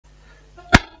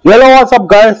Hello, what's up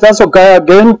guys? That's okay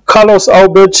again, Carlos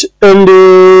Albert, and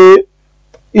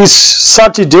it's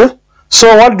Saturday.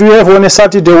 So what do we have on a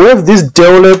Saturday? We have this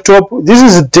Dell laptop. This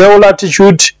is Dell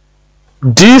Latitude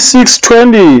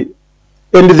D620,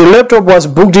 and the laptop was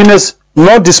booked in as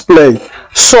no display.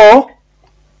 So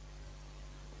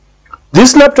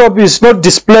this laptop is not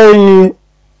displaying,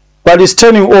 but it's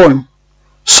turning on.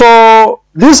 So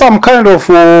this is some kind of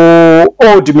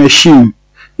old machine.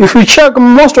 If you check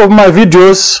most of my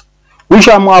videos which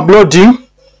I'm uploading,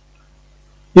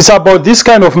 it's about this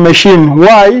kind of machine.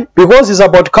 Why? Because it's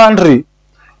about country.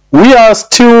 We are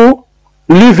still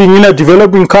living in a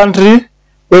developing country,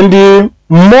 and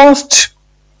most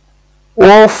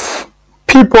of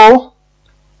people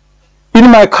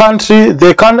in my country,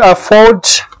 they can't afford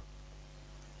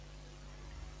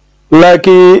like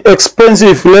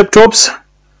expensive laptops.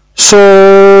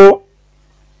 So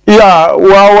yeah,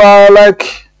 we're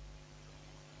like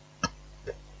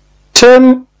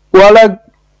 10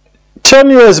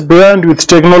 years behind with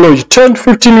technology,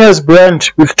 10-15 years behind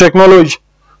with technology.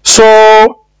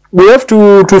 So we have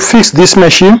to fix this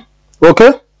machine.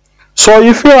 Okay, so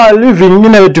if you are living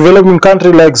in a developing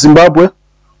country like Zimbabwe,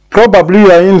 probably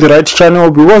you are in the right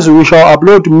channel, because we shall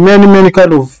upload many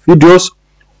kind of videos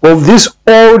of these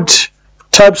old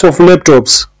types of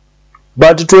laptops.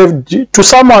 But to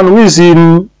someone who is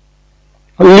living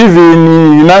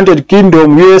in United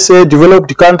Kingdom, USA,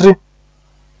 developed country,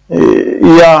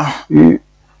 yeah,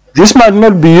 this might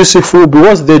not be useful,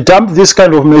 because they dumped this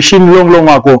kind of machine long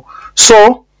ago.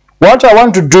 So what I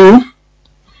want to do,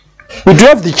 we do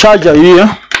have the charger here.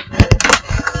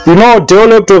 You know, Dell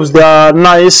laptops, they are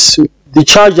nice. The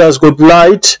charger has got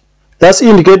light. That's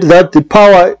indicate that the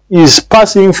power is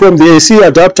passing from the AC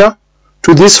adapter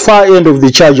to this far end of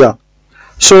the charger.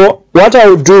 So what I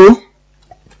will do,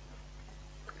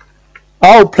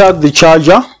 I'll plug the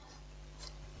charger.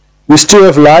 We still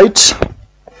have light.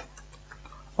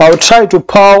 I'll try to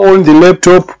power on the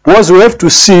laptop, because we have to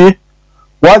see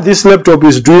what this laptop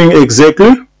is doing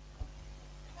exactly.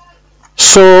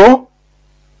 So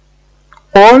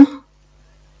on,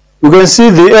 you can see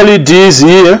the LEDs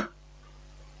here.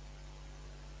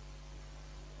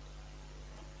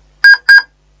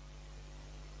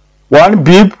 One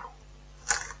beep,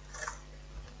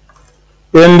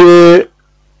 and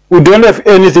we don't have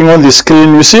anything on the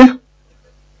screen, you see.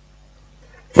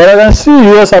 But I can see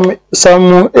here some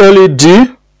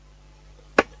LED,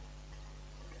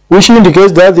 which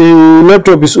indicates that the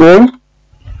laptop is on.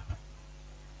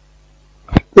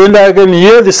 And I can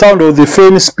hear the sound of the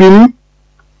fan spinning,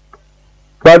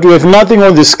 but we have nothing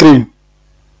on the screen.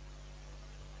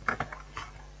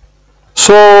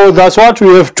 So that's what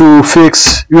we have to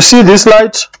fix. You see this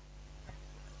light?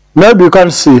 Maybe you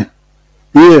can't see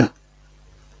here.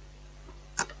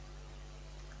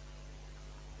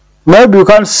 Maybe you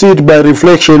can't see it by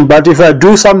reflection, but if I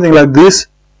do something like this,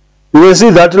 you will see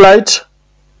that light.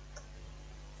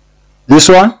 This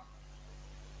one.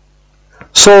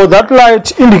 So that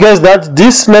light indicates that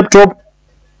this laptop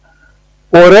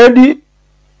already,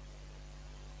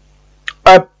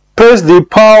 I press the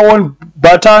power on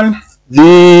button.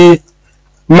 The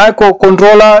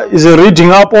microcontroller is reading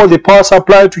up all the power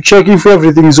supply to check if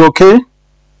everything is okay.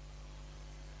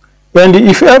 And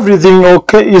if everything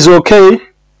is okay,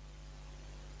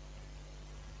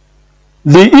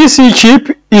 the EC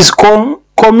chip is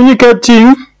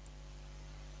communicating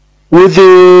with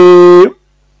the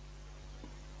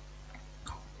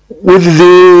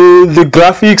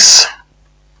graphics.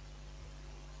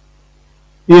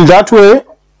 In that way,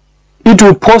 it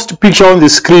will post picture on the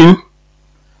screen.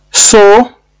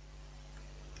 So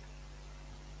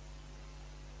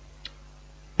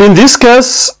in this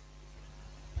case,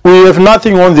 we have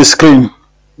nothing on the screen.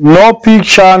 No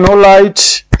picture, no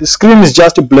light. The screen is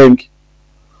just blank.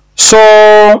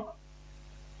 So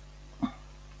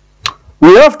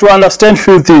we have to understand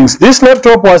few things. This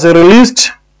laptop was released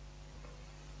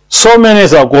so many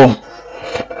years ago.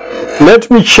 Let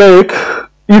me check,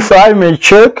 if I may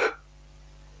check.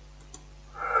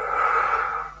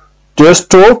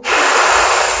 Desktop,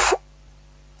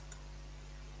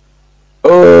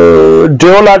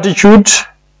 Dell Latitude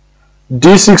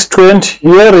D620,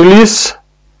 here release,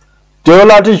 Dell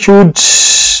Latitude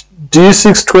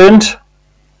D620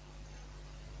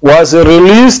 was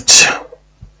released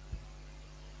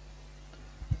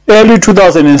early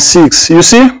 2006. You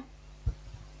see,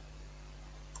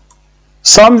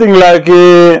 something like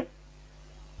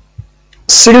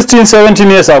 16-17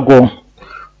 years ago,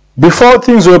 before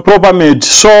things were proper made.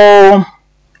 So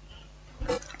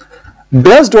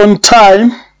based on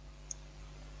time,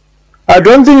 I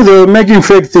don't think they were making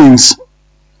fake things.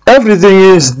 Everything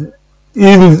is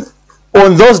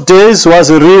on those days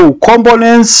was real.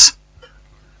 Components,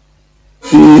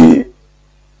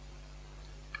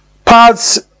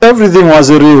 parts, everything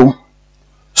was real.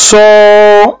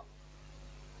 So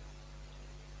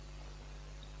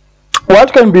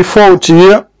what can be fault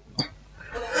here?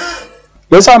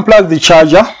 Let's unplug the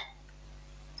charger,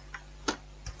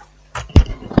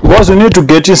 because we need to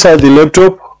get inside the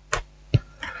laptop.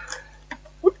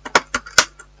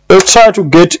 Let's try to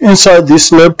get inside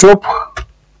this laptop.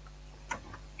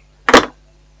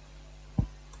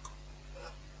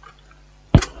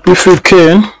 If we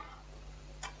can.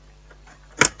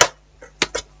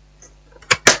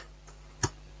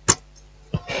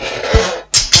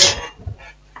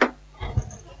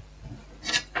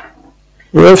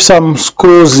 We have some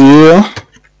screws here.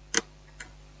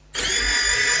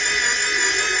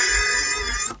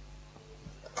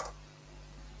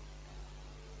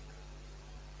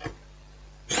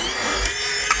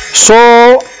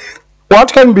 So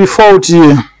what can be fault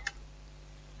here?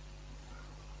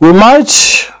 We might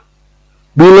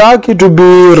be lucky to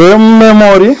be RAM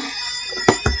memory.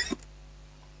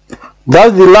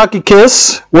 That's the lucky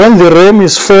case when the RAM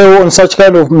is fail on such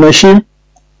kind of machine.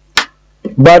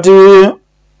 But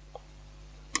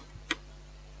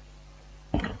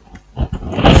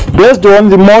based on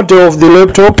the model of the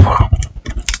laptop,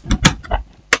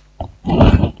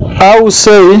 I would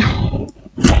say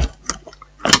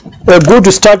a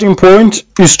good starting point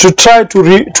is to try to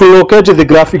locate the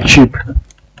graphic chip.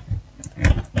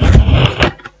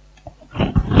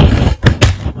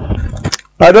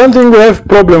 I don't think we have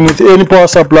problem with any power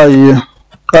supply here.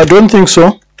 I don't think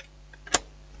so.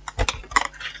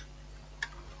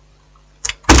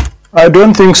 I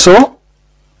don't think so.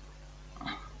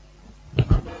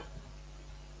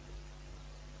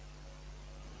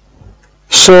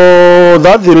 So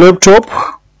that's the laptop.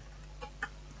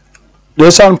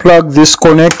 Let's unplug this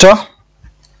connector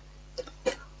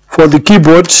for the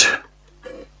keyboard.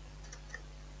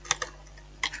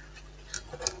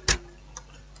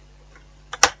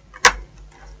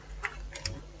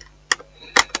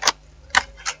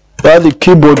 That the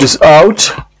keyboard is out.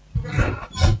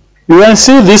 You can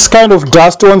see this kind of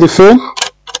dust on the fan.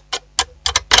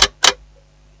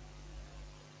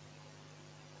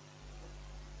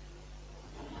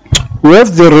 We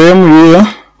have the RAM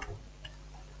here.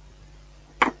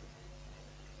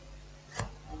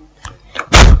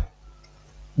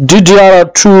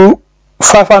 DDR2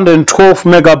 512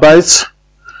 megabytes.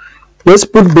 Let's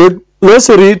put back. Let's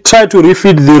try to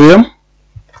refeed the RAM.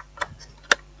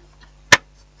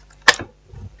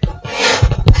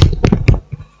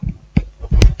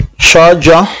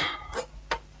 Charger.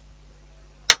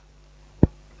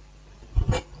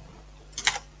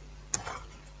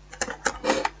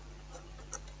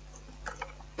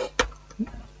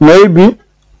 Maybe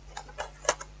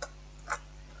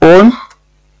on.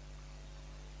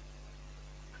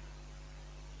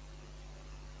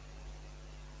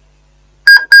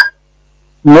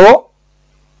 No,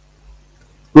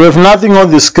 we have nothing on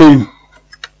the screen.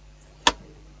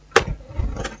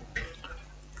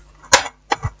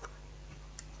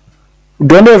 We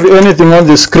don't have anything on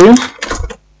the screen.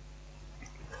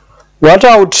 What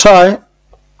I'll try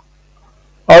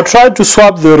to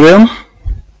swap the RAM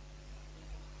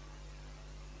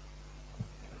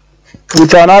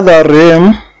with another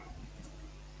RAM.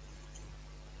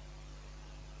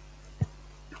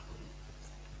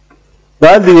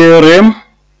 That's the RAM,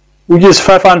 which is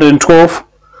 512.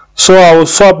 So I will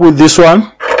swap with this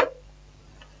one.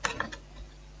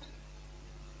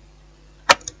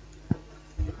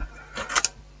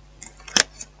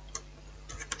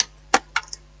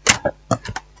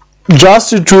 Just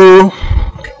to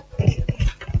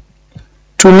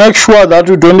make sure that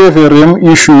we don't have a RAM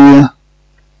issue here.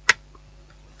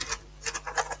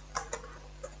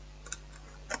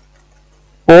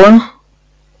 On.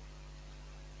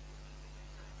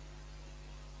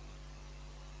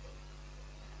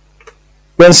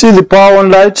 You can see the power on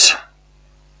light,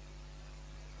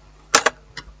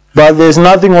 but there's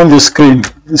nothing on the screen.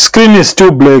 The screen is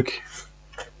still black.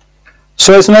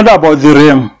 So it's not about the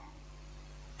RAM.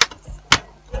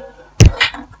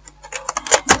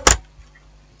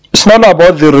 It's not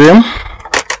about the RAM.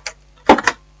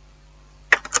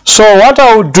 So what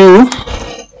I will do,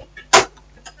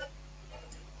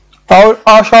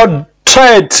 I shall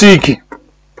try a trick.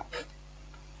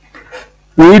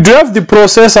 We do have the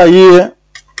processor here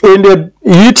in the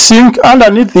heat sink.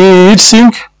 Underneath the heat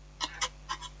sink,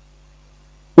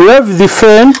 we have the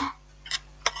fan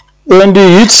and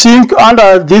the heat sink.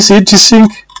 Under this heat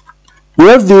sink, we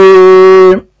have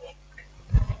the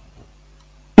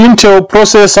Intel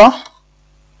processor.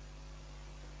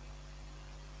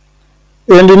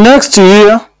 And next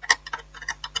here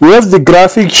we have the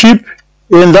graphic chip,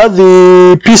 and that's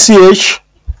the PCH.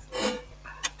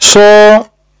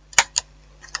 So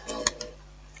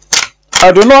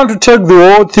I don't want to take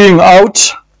the whole thing out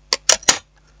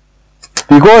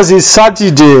because it's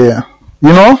Saturday,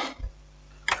 you know,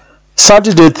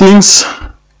 Saturday things.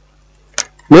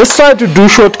 Let's try to do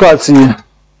shortcuts here.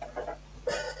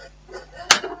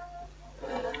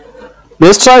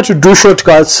 Let's try to do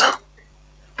shortcuts.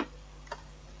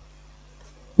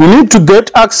 We need to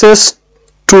get access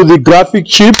to the graphic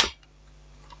chip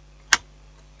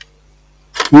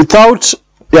without,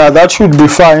 yeah, that should be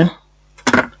fine.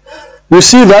 You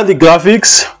see that the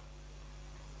graphics,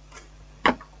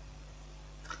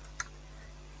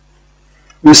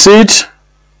 you see it,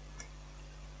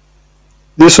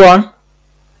 this one,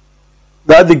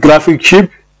 that the graphic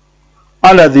chip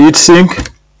under the heatsink.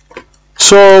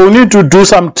 So we need to do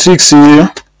some tricks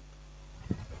here,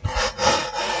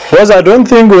 because I don't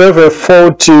think we have a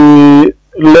faulty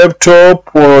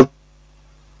laptop or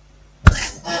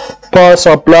power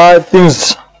supply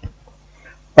things.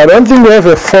 I don't think we have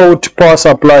a fault power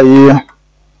supply here.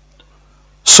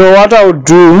 So what I would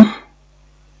do,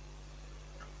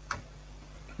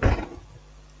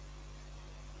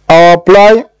 I'll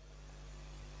apply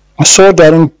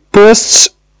soldering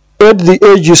paste at the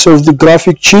edges of the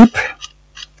graphic chip,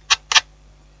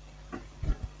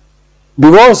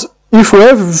 because if we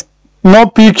have no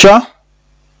picture,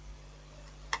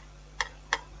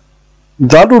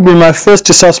 that would be my first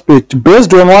suspect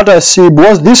based on what I see,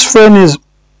 because this fan has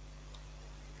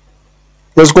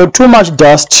got too much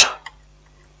dust.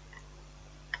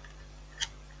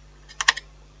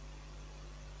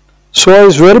 So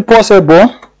it's very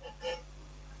possible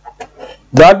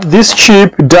that this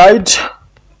chip died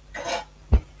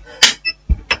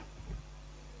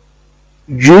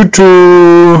due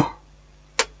to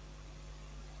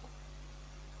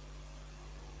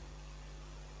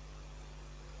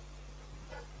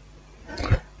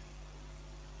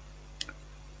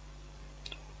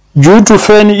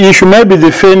fan issue. Maybe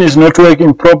the fan is not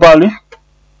working properly.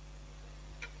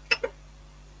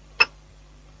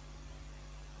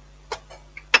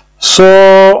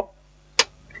 So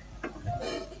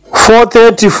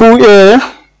 430 full air,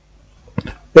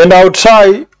 and I'll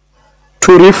try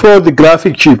to refill the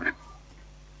graphic chip.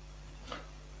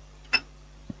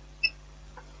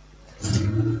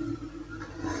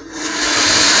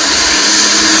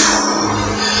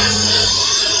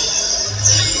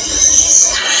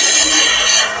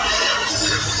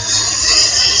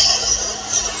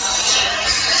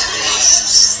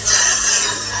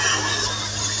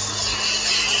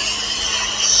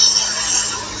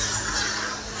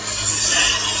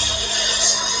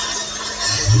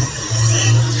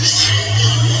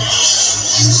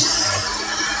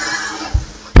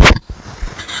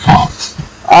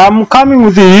 I'm coming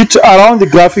with the heat around the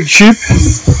graphic chip,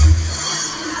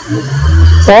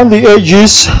 on the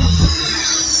edges.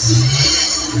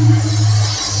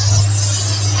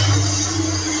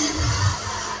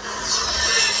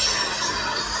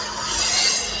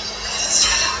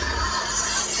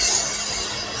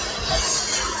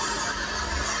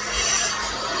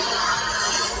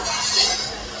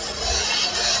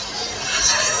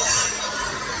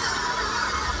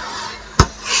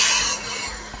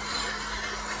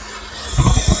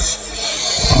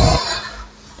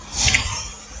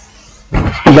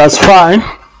 That's fine.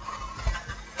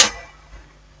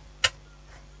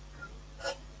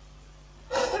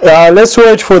 Let's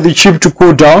wait for the chip to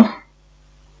cool down.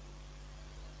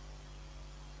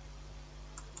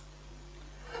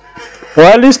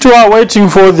 While these two are waiting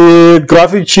for the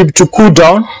graphic chip to cool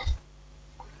down,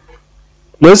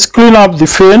 let's clean up the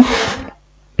fan.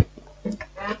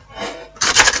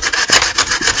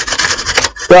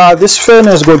 This fan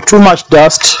has got too much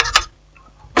dust.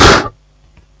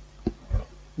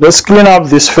 Let's clean up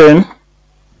this fan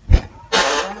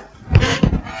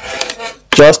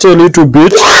just a little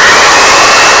bit.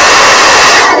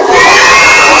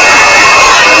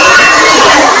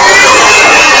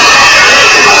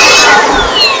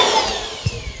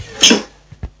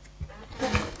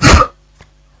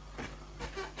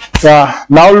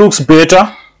 Now looks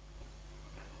better.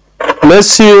 Let's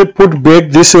see, put back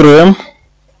this RAM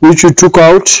which you took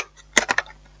out.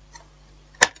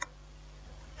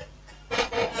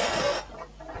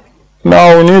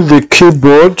 Now we need the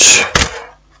keyboard.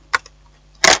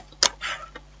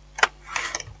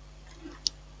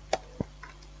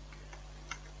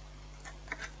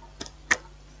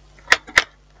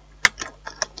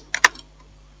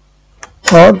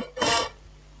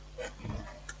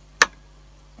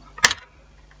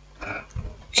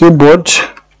 Keyboard.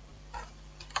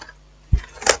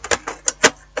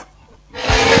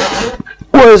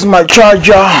 Where's my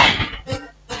charger?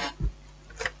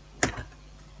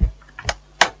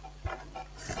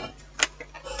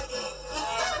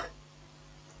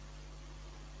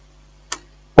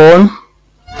 On.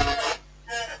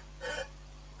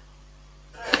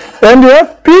 And we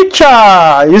have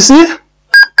picture, you see?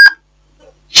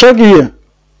 Check here.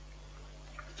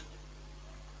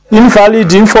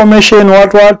 Invalid information,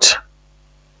 what?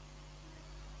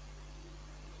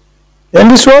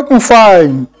 And it's working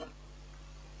fine.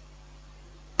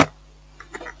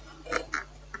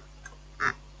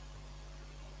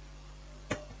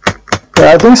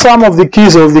 I think some of the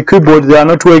keys of the keyboard, they are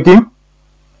not working.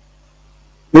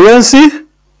 You can see?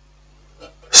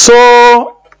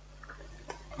 So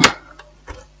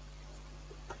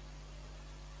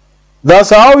that's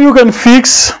how you can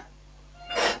fix,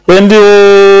 and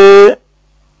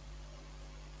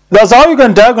that's how you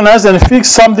can diagnose and fix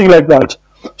something like that.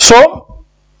 So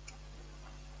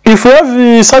if you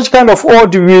have such kind of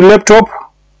old laptop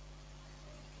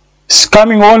is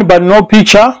coming on but no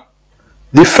picture,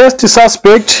 the first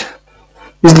suspect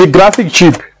is the graphic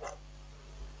chip.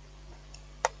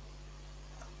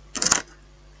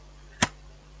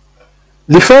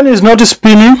 The fan is not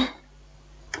spinning.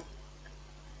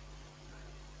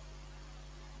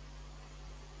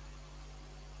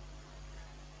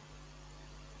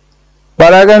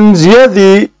 But I can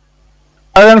hear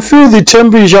I can feel the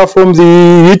temperature from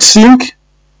the heat sink.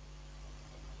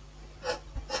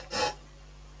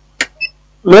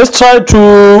 Let's try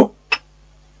to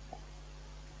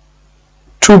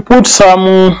put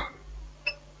some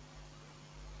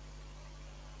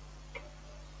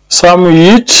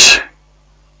heat.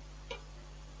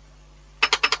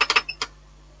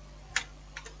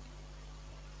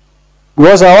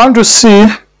 Because I want to see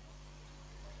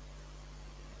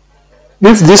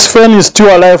if this fan is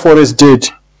still alive or is dead.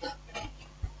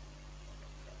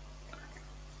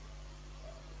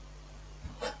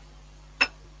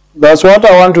 That's what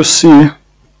I want to see.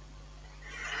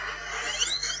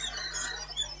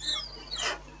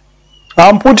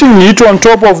 I'm putting heat on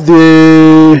top of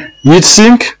the heat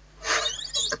sink.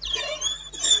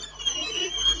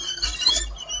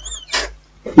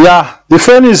 Yeah, the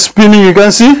fan is spinning, you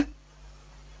can see.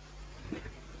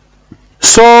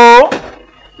 So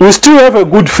we still have a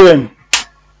good fan.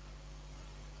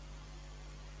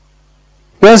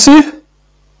 You can see?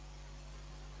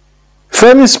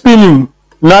 Fan is spinning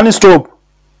non-stop.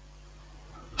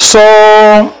 So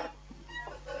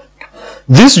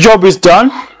this job is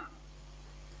done.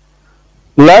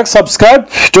 Like, subscribe,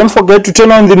 don't forget to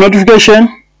turn on the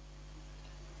notification.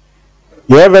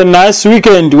 You have a nice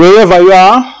weekend wherever you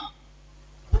are.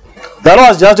 That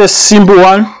was just a simple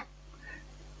one,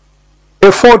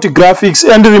 a faulty graphics.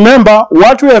 And remember,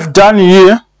 what we have done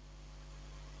here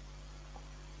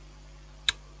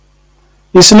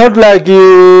is not like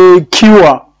a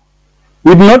cure.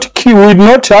 We would not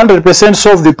 100%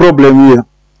 solve the problem here.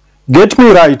 Get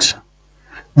me right.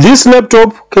 This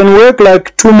laptop can work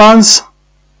like 2 months,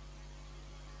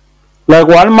 like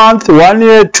 1 month, 1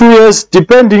 year, 2 years,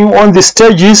 depending on the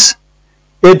stages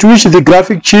at which the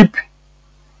graphic chip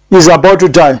is about to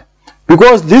die.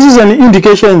 Because this is an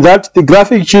indication that the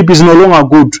graphic chip is no longer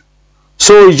good.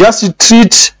 So we just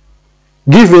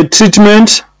give a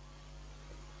treatment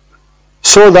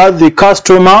so that the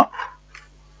customer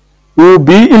will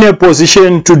be in a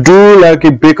position to do like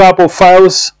a backup of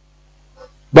files.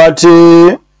 But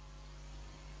the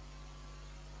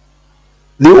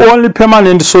only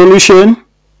permanent solution,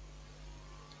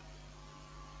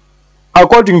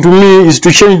 according to me, is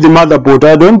to change the motherboard.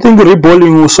 I don't think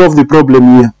reballing will solve the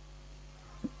problem here.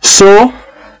 So,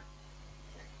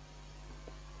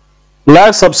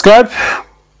 like, subscribe.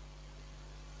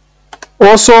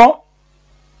 Also,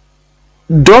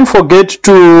 don't forget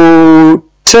to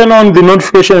turn on the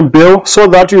notification bell so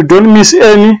that you don't miss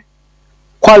any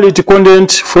quality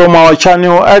content from our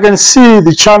channel. I can see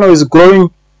the channel is growing.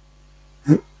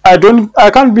 I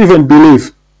can't even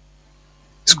believe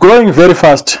it's growing very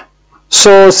fast.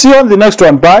 So see you on the next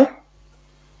one. Bye.